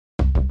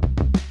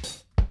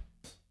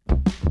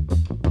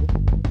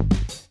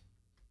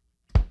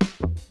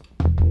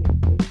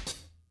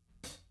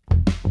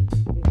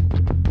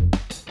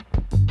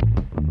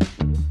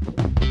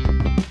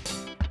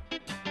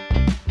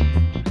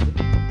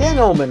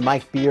Illman,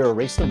 Mike Beer,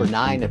 race number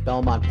 9 at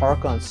Belmont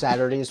Park on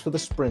Saturdays for the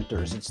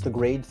sprinters. It's the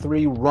Grade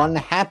 3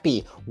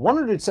 Runhappy.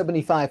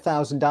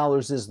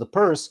 $175,000 is the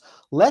purse.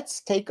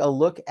 Let's take a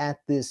look at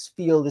this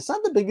field. It's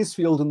not the biggest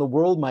field in the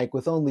world, Mike,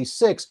 with only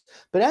 6.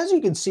 But as you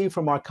can see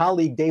from our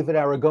colleague David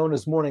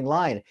Aragona's morning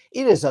line,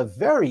 it is a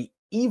very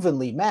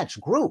evenly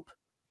matched group.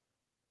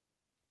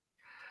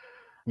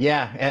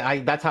 Yeah,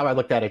 and that's how I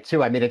looked at it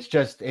too. I mean, it's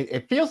just,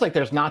 it feels like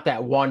there's not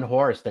that one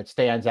horse that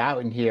stands out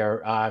in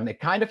here. It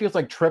kind of feels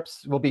like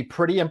trips will be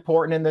pretty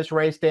important in this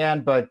race, Dan,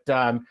 but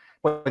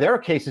there are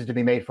cases to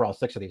be made for all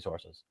 6 of these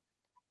horses.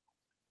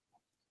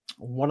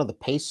 One of the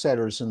pace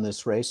setters in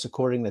this race,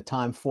 according to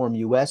Timeform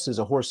US, is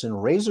a horse in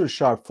razor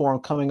sharp form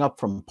coming up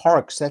from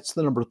Parks. That's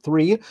the number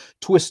 3,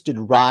 Twisted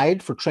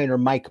Ride, for trainer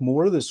Mike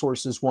Moore. This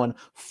horse has won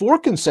 4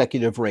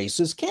 consecutive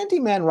races.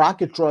 Candyman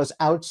Rocket draws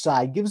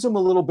outside, gives him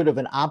a little bit of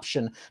an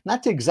option,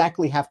 not to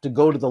exactly have to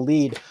go to the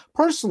lead.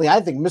 Personally, I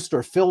think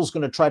Mr. Phil's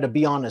going to try to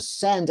be on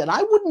ascend, and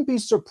I wouldn't be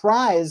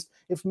surprised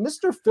if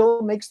Mr.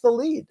 Phil makes the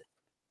lead.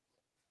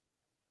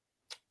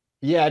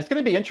 Yeah, it's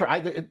going to be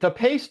interesting. The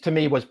pace to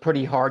me was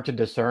pretty hard to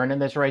discern in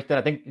this race. That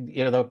I think,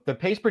 you know, the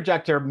pace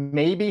projector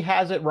maybe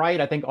has it right.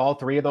 I think all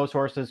 3 of those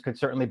horses could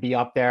certainly be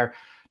up there.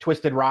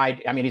 Twisted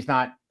Ride, I mean, he's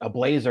not a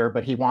blazer,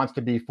 but he wants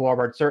to be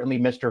forward. Certainly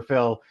Mr.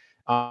 Phil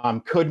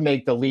could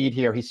make the lead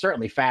here. He's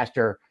certainly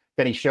faster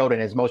than he showed in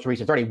his most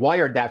recent. He's already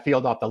wired that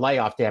field off the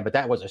layoff, Dan, but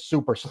that was a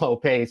super slow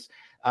pace.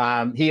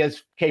 He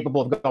is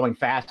capable of going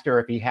faster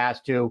if he has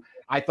to.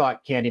 I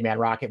thought Candyman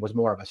Rocket was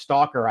more of a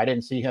stalker. I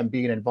didn't see him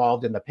being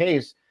involved in the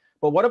pace.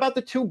 But what about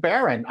the 2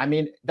 Baron? I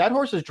mean, that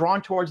horse is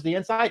drawn towards the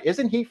inside.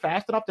 Isn't he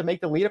fast enough to make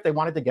the lead if they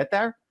wanted to get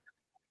there?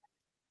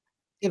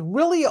 It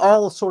really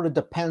all sort of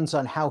depends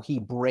on how he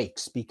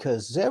breaks,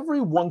 because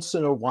every once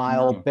in a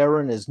while,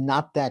 Barron is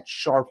not that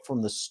sharp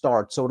from the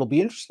start. So it'll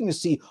be interesting to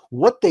see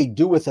what they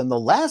do with him. The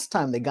last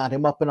time they got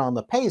him up and on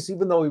the pace,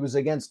 even though he was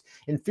against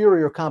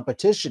inferior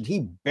competition,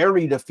 he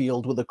buried a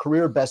field with a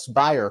career best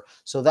buyer.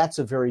 So that's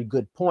a very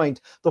good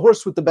point. The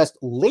horse with the best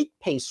late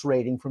pace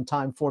rating from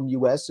Timeform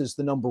US is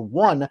the number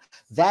 1.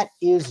 That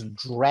is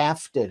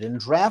Drafted. And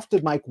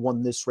Drafted, Mike,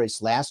 won this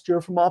race last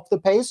year from off the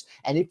pace.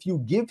 And if you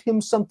give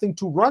him something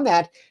to run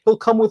at, he'll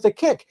come with a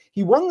kick.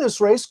 He won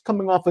this race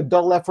coming off a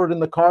dull effort in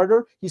the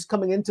Carter. He's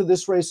coming into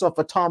this race off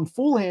a Tom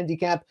Fool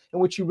handicap in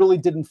which he really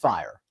didn't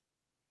fire.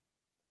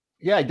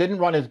 Yeah, he didn't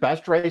run his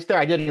best race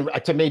there.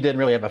 To me, didn't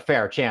really have a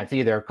fair chance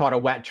either. Caught a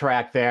wet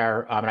track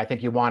there. And I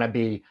think you want to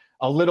be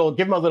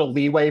give him a little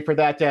leeway for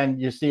that. Then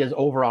you see his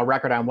overall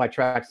record on wet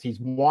tracks.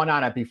 He's won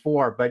on it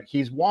before, but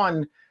he's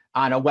won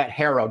on a wet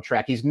harrowed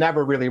track. He's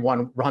never really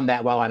run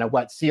that well on a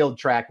wet sealed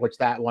track, which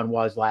that one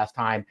was last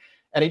time.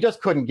 And he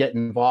just couldn't get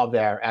involved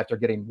there after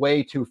getting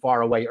way too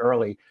far away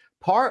early.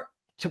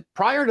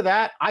 Prior to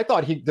that, I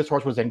thought this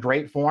horse was in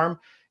great form.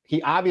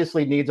 He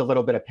obviously needs a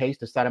little bit of pace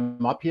to set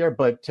him up here,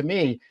 but to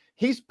me,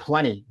 he's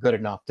plenty good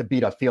enough to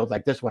beat a field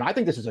like this one. I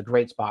think this is a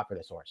great spot for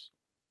this horse.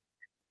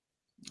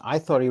 I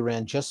thought he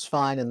ran just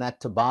fine in that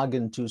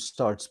toboggan 2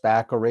 starts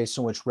back, a race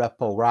in which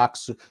Repo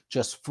Rocks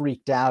just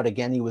freaked out.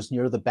 Again, he was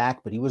near the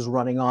back, but he was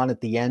running on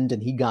at the end,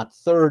 and he got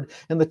 3rd.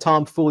 And the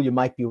Tom Fool, you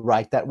might be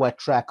right. That wet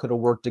track could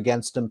have worked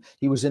against him.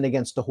 He was in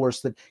against a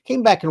horse that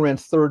came back and ran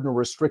 3rd in a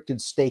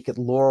restricted stake at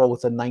Laurel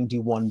with a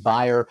 91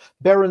 buyer.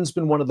 Barron's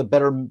been one of the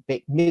better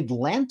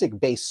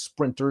Mid-Atlantic-based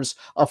sprinters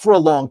for a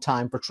long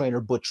time for trainer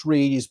Butch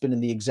Reed. He's been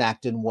in the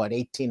exact in,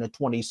 18 of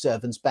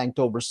 27s, banked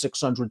over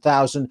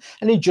 600,000,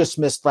 and he just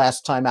missed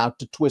last time out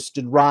to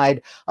Twisted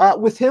Ride.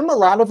 With him, a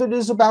lot of it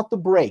is about the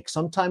break.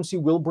 Sometimes he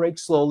will break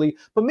slowly,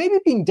 but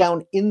maybe being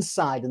down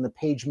inside in the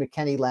Page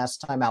McKenney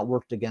last time out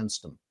worked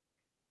against him.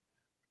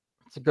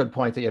 It's a good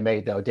point that you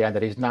made, though, Dan,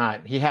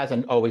 that he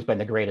hasn't always been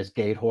the greatest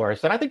gate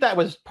horse. And I think that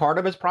was part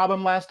of his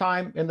problem last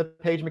time in the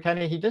Page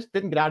McKenney. He just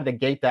didn't get out of the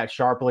gate that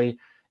sharply,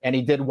 and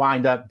he did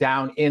wind up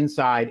down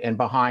inside and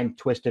behind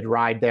Twisted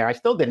Ride there. I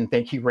still didn't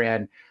think he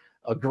ran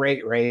a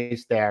great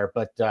race there,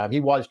 but he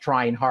was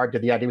trying hard to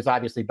the end. He was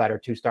obviously better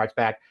 2 starts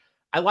back.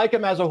 I like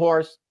him as a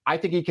horse. I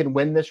think he can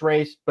win this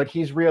race, but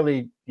he's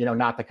really,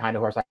 not the kind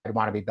of horse I'd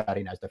want to be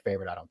betting as the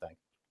favorite, I don't think.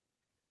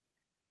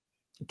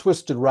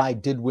 Twisted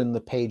Ride did win the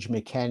Page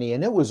McKenney,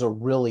 and it was a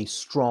really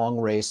strong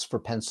race for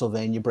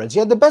Pennsylvania breds. You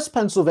had the best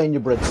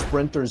Pennsylvania bred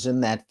sprinters in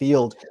that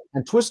field,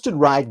 and Twisted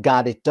Ride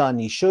got it done.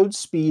 He showed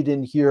speed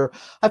in here.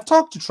 I've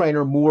talked to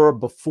trainer Moore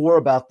before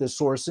about this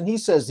horse, and he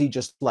says he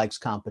just likes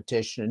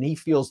competition, and he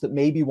feels that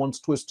maybe once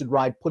Twisted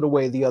Ride put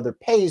away the other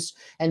pace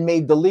and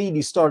made the lead,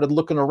 he started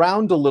looking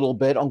around a little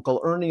bit.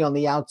 Uncle Ernie on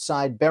the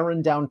outside,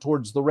 Barron down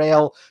towards the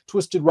rail.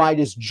 Twisted Ride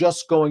is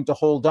just going to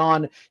hold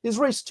on. His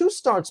race 2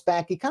 starts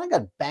back, he kind of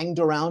got banged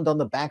around on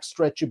the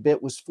backstretch a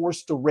bit, was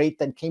forced to rate,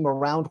 then came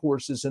around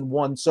horses and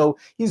won. So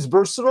he's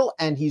versatile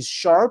and he's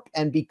sharp,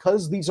 and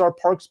because these are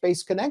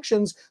Parks-based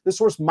connections, this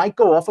horse might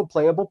go off a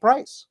playable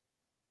price.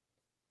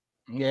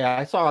 Yeah,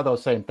 I saw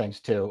those same things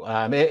too.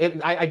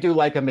 I do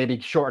like him maybe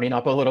shortening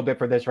up a little bit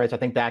for this race. I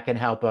think that can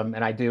help him,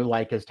 and I do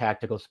like his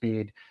tactical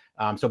speed.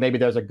 So maybe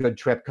there's a good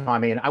trip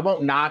coming. I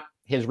won't knock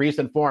his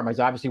recent form. He's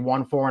obviously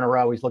won 4 in a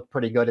row. He's looked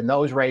pretty good in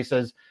those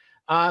races.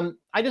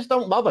 I just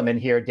don't love him in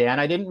here, Dan.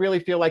 I didn't really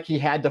feel like he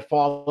had to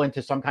fall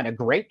into some kind of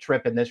great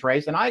trip in this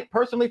race. And I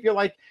personally feel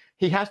like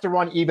he has to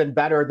run even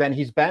better than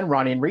he's been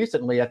running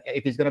recently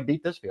if he's going to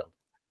beat this field.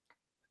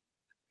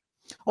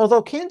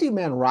 Although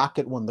Candyman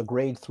Rocket won the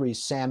Grade 3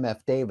 Sam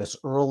F. Davis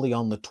early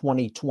on the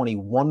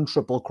 2021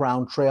 Triple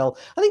Crown Trail,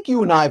 I think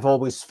you and I have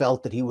always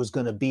felt that he was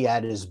going to be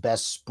at his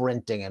best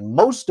sprinting, and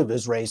most of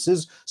his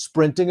races,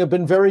 sprinting, have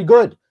been very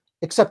good,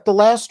 except the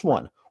last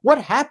one. What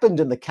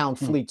happened in the Count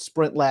Fleet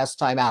sprint last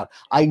time out?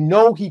 I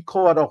know he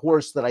caught a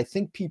horse that I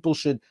think people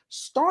should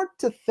start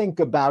to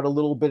think about a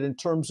little bit in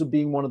terms of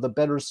being one of the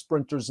better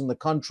sprinters in the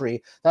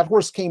country. That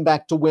horse came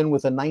back to win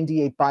with a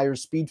 98 Beyer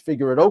speed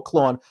figure at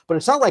Oaklawn, but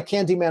it's not like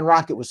Candyman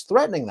Rocket was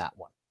threatening that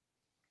one.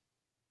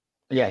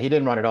 Yeah, he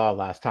didn't run at all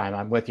last time.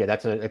 I'm with you.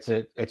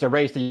 It's a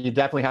race that you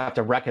definitely have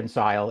to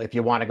reconcile if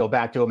you want to go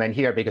back to him in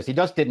here, because he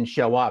just didn't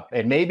show up.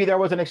 And maybe there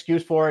was an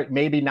excuse for it,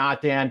 maybe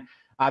not, Dan.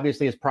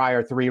 Obviously, his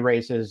prior 3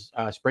 races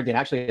sprinting,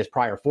 actually his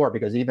prior 4,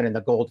 because even in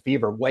the Gold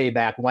Fever way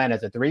back when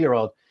as a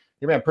 3-year-old,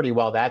 he ran pretty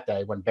well that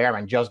day when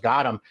Barron just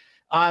got him.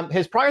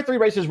 His prior 3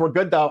 races were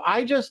good, though.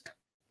 I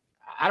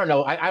don't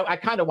know. I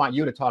kind of want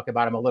you to talk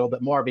about him a little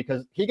bit more,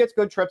 because he gets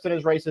good trips in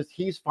his races.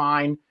 He's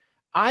fine.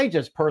 I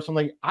just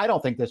personally, I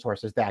don't think this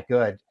horse is that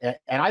good. And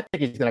I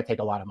think he's going to take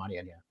a lot of money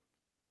in here.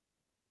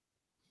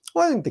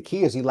 Well, I think the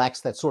key is he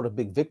lacks that sort of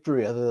big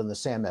victory other than the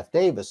Sam F.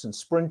 Davis. In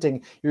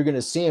sprinting, you're going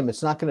to see him.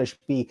 It's not going to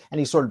be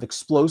any sort of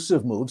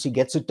explosive moves. He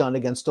gets it done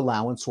against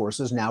allowance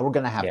horses. Now we're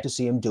going to have to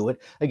see him do it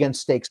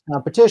against stakes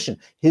competition.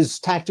 His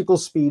tactical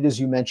speed, as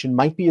you mentioned,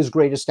 might be his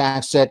greatest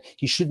asset.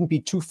 He shouldn't be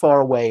too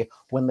far away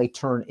when they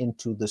turn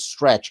into the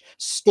stretch.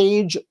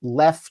 Stage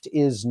Left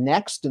is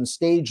next, and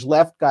Stage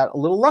Left got a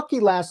little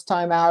lucky last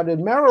time out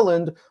in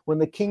Maryland when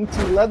the King T.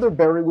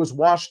 Leatherberry was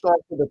washed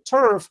off of the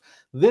turf.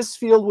 This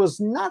field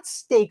was not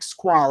stakes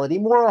quality,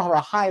 more of a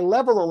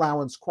high-level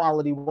allowance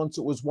quality once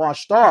it was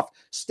washed off.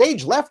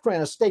 Stage Left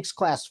ran a stakes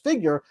class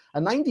figure,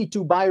 a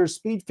 92 Beyer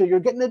speed figure,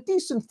 getting a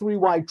decent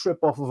 3-wide trip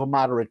off of a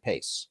moderate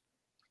pace.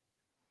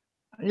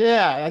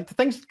 Yeah,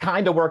 things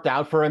kind of worked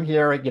out for him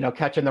here,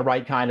 catching the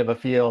right kind of a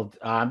field.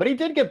 But he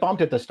did get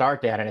bumped at the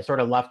start, Dan, and it sort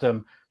of left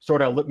him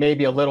sort of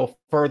maybe a little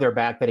further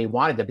back than he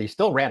wanted to be.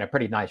 Still ran a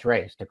pretty nice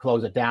race to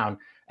close it down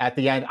at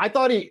the end. I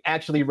thought he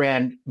actually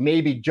ran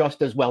maybe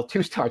just as well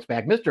 2 starts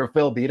back. Mr.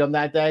 Phil beat him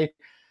that day.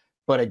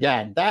 But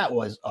again, that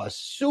was a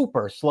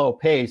super slow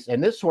pace.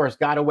 And this horse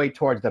got away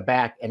towards the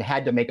back and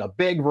had to make a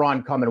big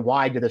run coming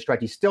wide to the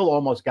stretch. He still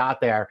almost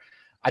got there.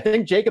 I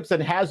think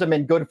Jacobson has him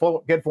in good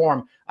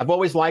form. I've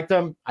always liked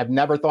him. I've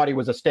never thought he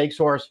was a stakes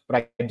horse,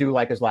 but I do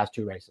like his last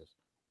 2 races.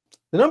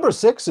 The number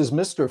 6 is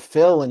Mr.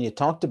 Phil, and you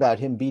talked about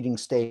him beating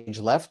Stage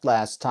Left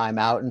last time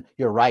out, and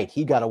you're right.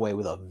 He got away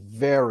with a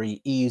very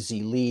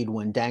easy lead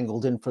when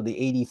dangled in for the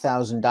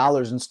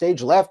 $80,000, and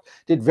Stage Left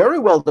did very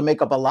well to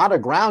make up a lot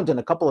of ground in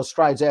a couple of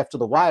strides after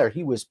the wire.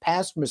 He was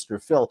past Mr.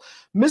 Phil.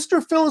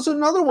 Mr. Phil is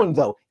another one,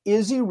 though.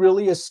 Is he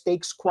really a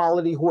stakes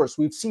quality horse?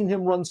 We've seen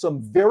him run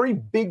some very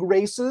big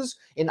races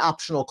in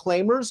optional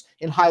claimers,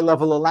 in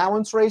high-level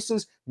allowance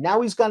races.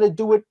 Now he's got to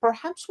do it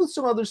perhaps with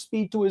some other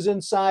speed to his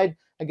inside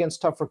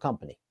against tougher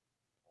company.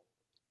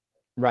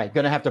 Right.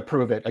 Going to have to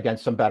prove it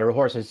against some better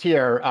horses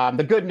here.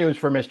 The good news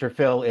for Mr.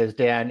 Phil is,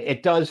 Dan,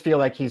 it does feel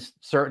like he's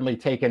certainly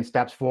taken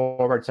steps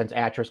forward since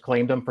Atras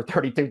claimed him for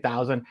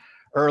 $32,000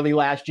 early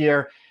last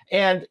year.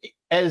 And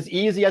as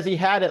easy as he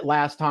had it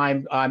last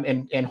time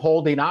in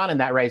holding on in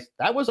that race,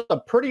 that was a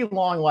pretty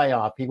long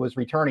layoff he was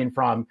returning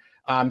from.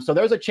 So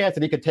there's a chance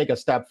that he could take a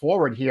step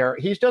forward here.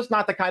 He's just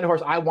not the kind of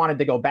horse I wanted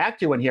to go back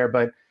to in here,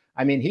 but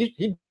I mean,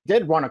 he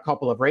did run a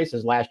couple of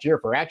races last year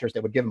for Atras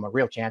that would give him a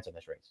real chance in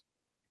this race.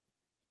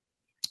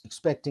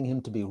 Expecting him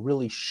to be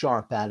really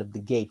sharp out of the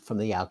gate from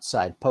the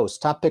outside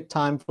post. Top pick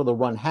time for the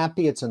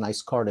Runhappy. It's a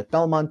nice card at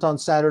Belmont on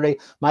Saturday.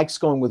 Mike's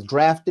going with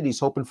Drafted. He's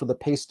hoping for the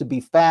pace to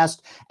be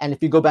fast. And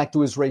if you go back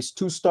to his race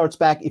 2 starts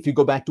back, if you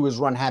go back to his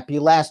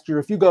Runhappy last year,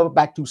 if you go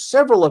back to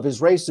several of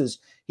his races,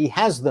 he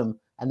has them,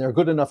 and they're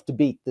good enough to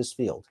beat this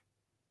field.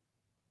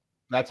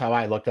 That's how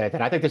I looked at it.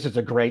 And I think this is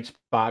a great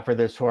spot for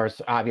this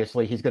horse.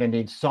 Obviously, he's going to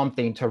need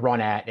something to run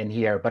at in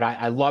here. But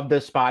I love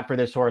this spot for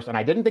this horse, and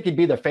I didn't think he'd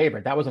be the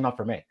favorite. That was enough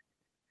for me.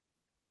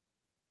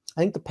 I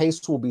think the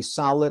pace will be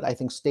solid. I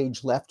think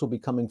Stage Left will be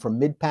coming from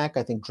mid-pack.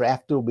 I think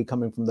Drafted will be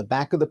coming from the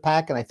back of the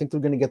pack, and I think they're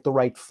going to get the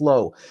right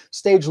flow.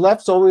 Stage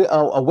Left's always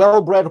a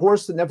well-bred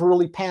horse that never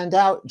really panned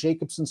out.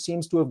 Jacobson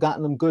seems to have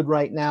gotten them good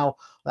right now.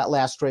 That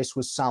last race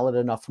was solid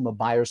enough from a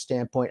buyer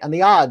standpoint, and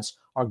the odds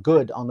are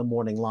good on the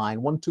morning line.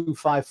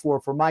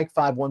 1-2-5-4 for Mike,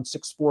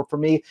 5-1-6-4 for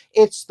me.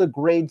 It's the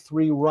Grade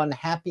 3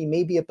 Runhappy,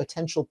 maybe a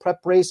potential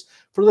prep race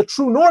for the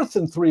True North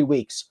in 3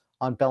 weeks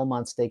on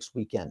Belmont Stakes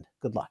weekend.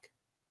 Good luck.